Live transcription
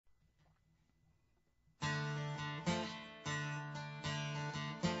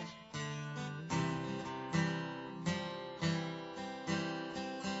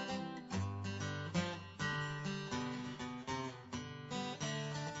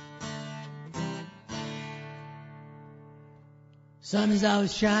Sun is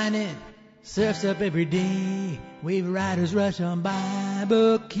always shining, surf's up every day. Wave riders rush on by,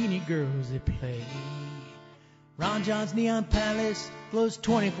 bikini girls they play. Ron John's Neon Palace glows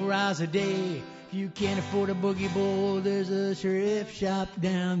 24 hours a day. If you can't afford a boogie bowl, there's a thrift shop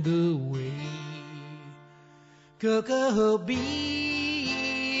down the way. Cocoa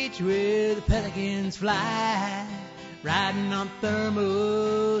Beach, where the pelicans fly, riding on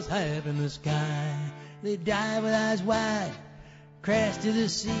thermals high up in the sky. They dive with eyes wide, crash to the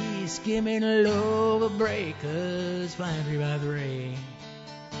sea, skimming low over breakers, flying 3x3.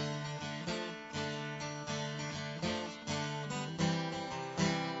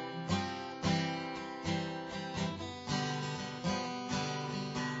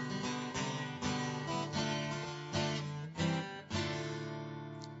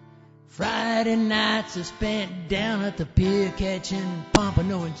 Friday nights are spent down at the pier, catching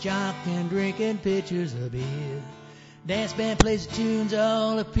pompano and jocking, drinking pitchers of beer. Dance band plays the tunes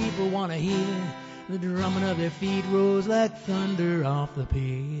all the people want to hear. The drumming of their feet rolls like thunder off the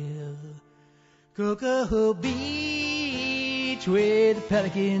pier. Cocoa Beach, where the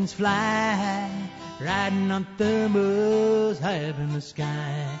pelicans fly, riding on thermals high up in the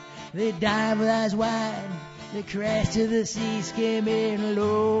sky. They dive with eyes wide, they crash to the sea, skimming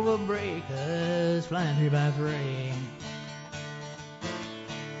low over breakers, flying 3x3.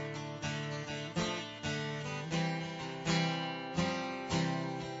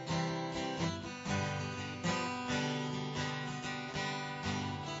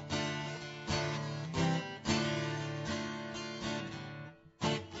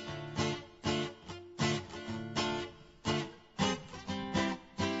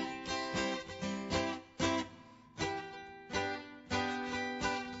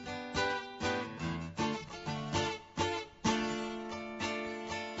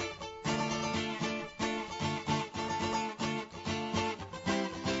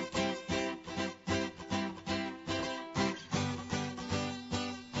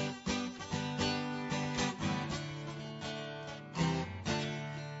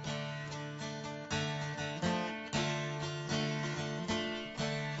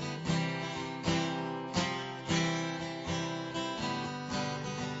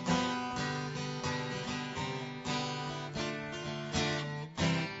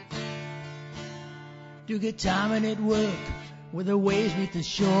 Do get timing at work where the waves meet the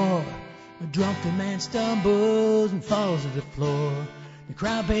shore. A drunken man stumbles and falls to the floor. The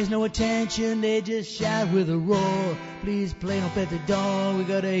crowd pays no attention, they just shout with a roar. Please play Don't Bet the Dog, we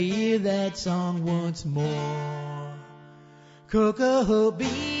gotta hear that song once more. Cocoa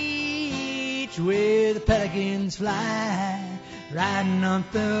Beach, where the pelicans fly, riding on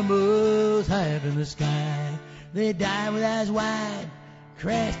thermals high up in the sky. They dive with eyes wide,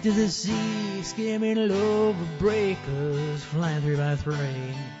 crash to the sea, skimming low over breakers, flying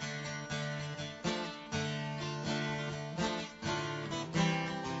 3x3.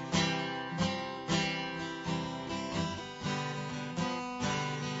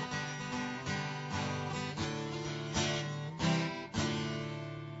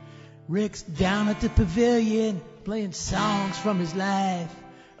 Rick's down at the pavilion, playing songs from his life,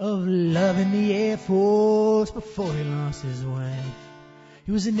 of love in the Air Force before he lost his wife.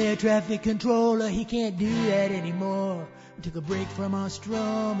 He was an air traffic controller, he can't do that anymore. We took a break from our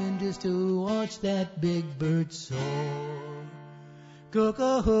strumming just to watch that big bird soar.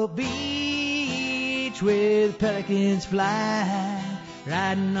 Cocoa Beach, where the pelicans fly,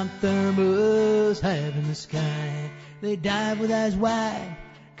 riding on thermals high up in the sky. They dive with eyes wide,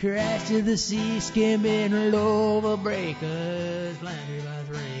 crash to the sea, skimming low over breakers, flying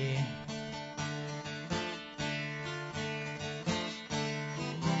 3x3.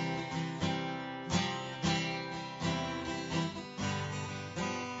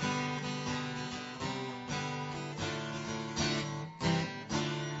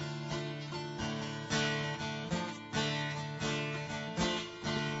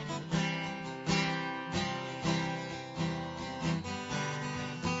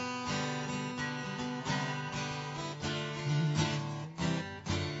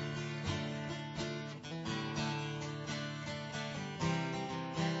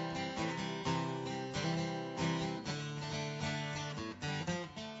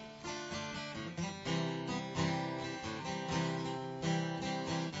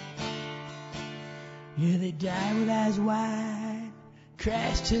 Yeah, they die with eyes wide,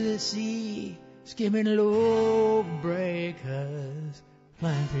 crash to the sea, skimming low breakers,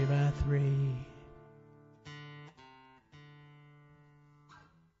 flying 3x3.